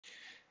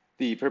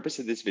The purpose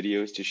of this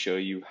video is to show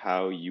you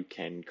how you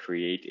can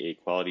create a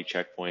quality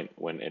checkpoint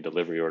when a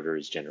delivery order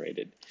is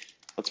generated.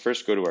 Let's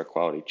first go to our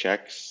quality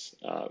checks,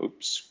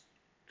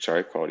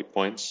 quality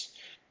points.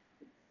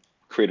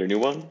 Create a new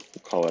one,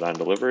 we'll call it on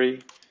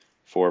delivery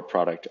for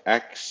product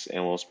X,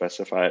 and we'll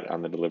specify it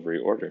on the delivery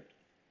order.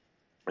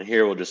 And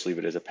here we'll just leave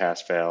it as a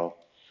pass-fail.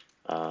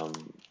 Does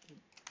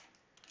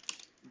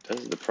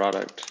the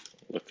product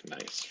look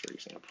nice, for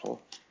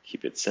example?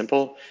 Keep it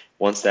simple.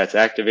 Once that's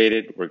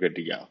activated, we're good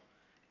to go.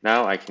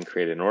 Now I can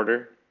create an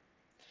order.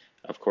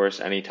 Of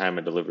course, anytime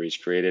a delivery is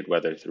created,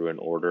 whether through an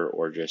order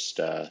or just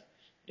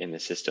in the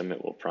system,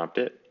 it will prompt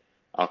it.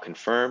 I'll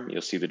confirm.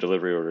 You'll see the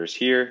delivery order is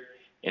here,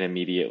 and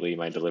immediately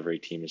my delivery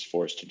team is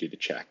forced to do the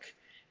check.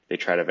 If they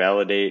try to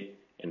validate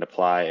and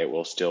apply, it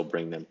will still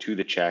bring them to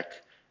the check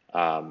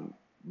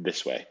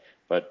this way.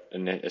 But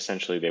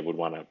essentially, they would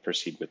want to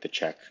proceed with the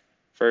check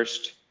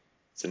first.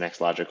 It's the next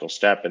logical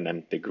step, and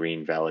then the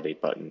green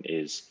validate button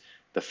is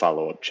the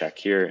follow-up check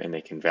here, and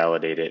they can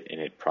validate it,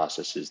 and it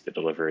processes the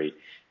delivery.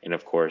 And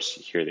of course,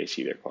 here they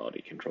see their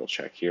quality control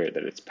check here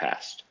that it's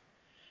passed.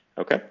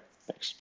 Okay, thanks.